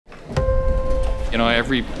You know,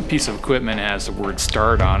 every piece of equipment has the word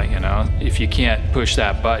start on it, you know. If you can't push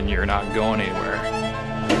that button, you're not going anywhere.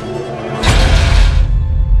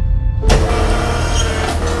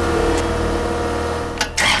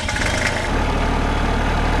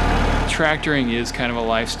 Tractoring is kind of a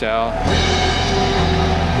lifestyle.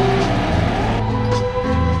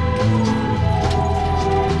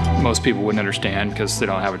 Most people wouldn't understand because they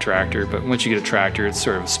don't have a tractor, but once you get a tractor, it's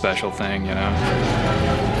sort of a special thing, you know.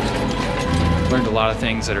 Learned a lot of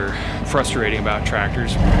things that are frustrating about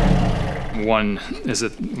tractors. One is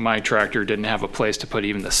that my tractor didn't have a place to put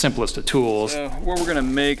even the simplest of tools. What we're gonna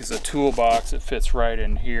make is a toolbox that fits right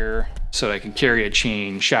in here so I can carry a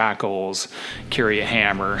chain, shackles, carry a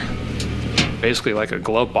hammer. Basically like a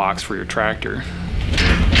glove box for your tractor.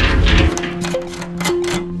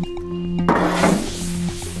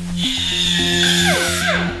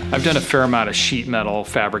 I've done a fair amount of sheet metal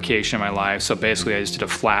fabrication in my life, so basically I just did a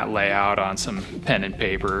flat layout on some pen and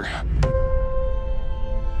paper.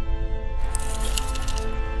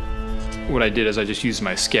 What I did is I just used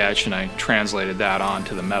my sketch and I translated that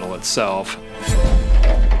onto the metal itself.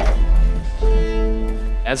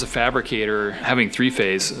 As a fabricator, having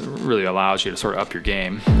three-phase really allows you to sort of up your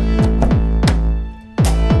game.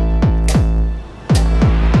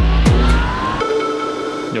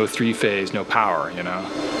 No three-phase, no power, you know.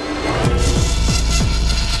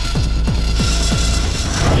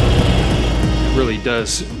 It really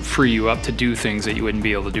does free you up to do things that you wouldn't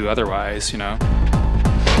be able to do otherwise, you know.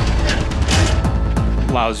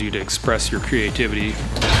 Allows you to express your creativity,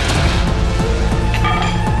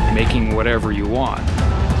 making whatever you want.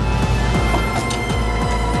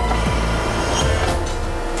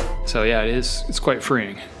 So yeah, it's quite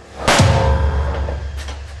freeing.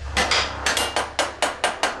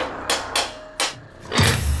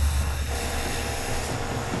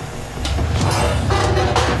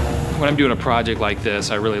 When I'm doing a project like this,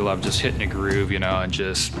 I really love just hitting a groove, you know, and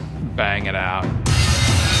just bang it out.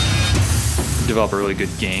 Develop a really good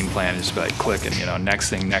game plan, just by clicking, you know, next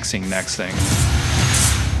thing, next thing, next thing.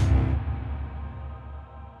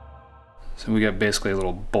 So we got basically a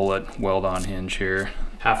little bullet weld-on hinge here.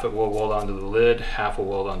 Half it will weld onto the lid, half will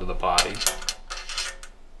weld onto the body.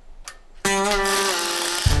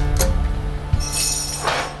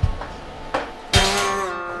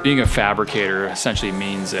 Being a fabricator essentially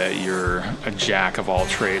means that you're a jack of all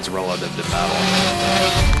trades relative to metal.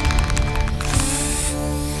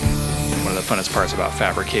 One of the funnest parts about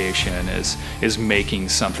fabrication is making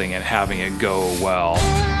something and having it go well.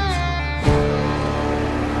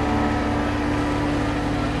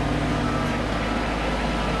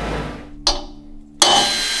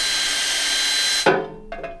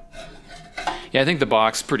 Yeah, I think the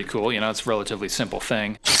box is pretty cool. You know, it's a relatively simple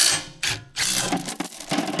thing.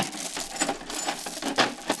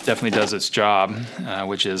 Definitely does its job,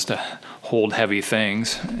 which is to hold heavy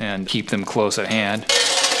things and keep them close at hand.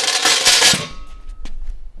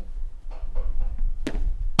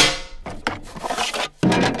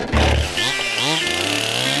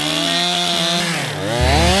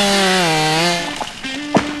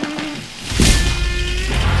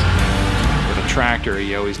 With a tractor,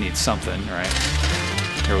 you always need something, right?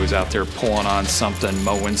 You're always out there pulling on something,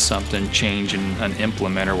 mowing something, changing an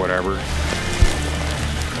implement or whatever.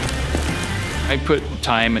 I put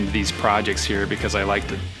time into these projects here because I like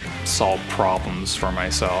to solve problems for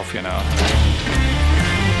myself, you know.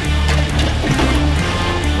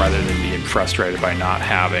 Rather than being frustrated by not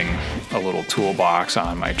having a little toolbox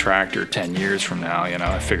on my tractor 10 years from now, you know,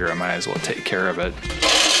 I figure I might as well take care of it.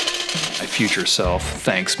 My future self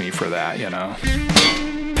thanks me for that, you know.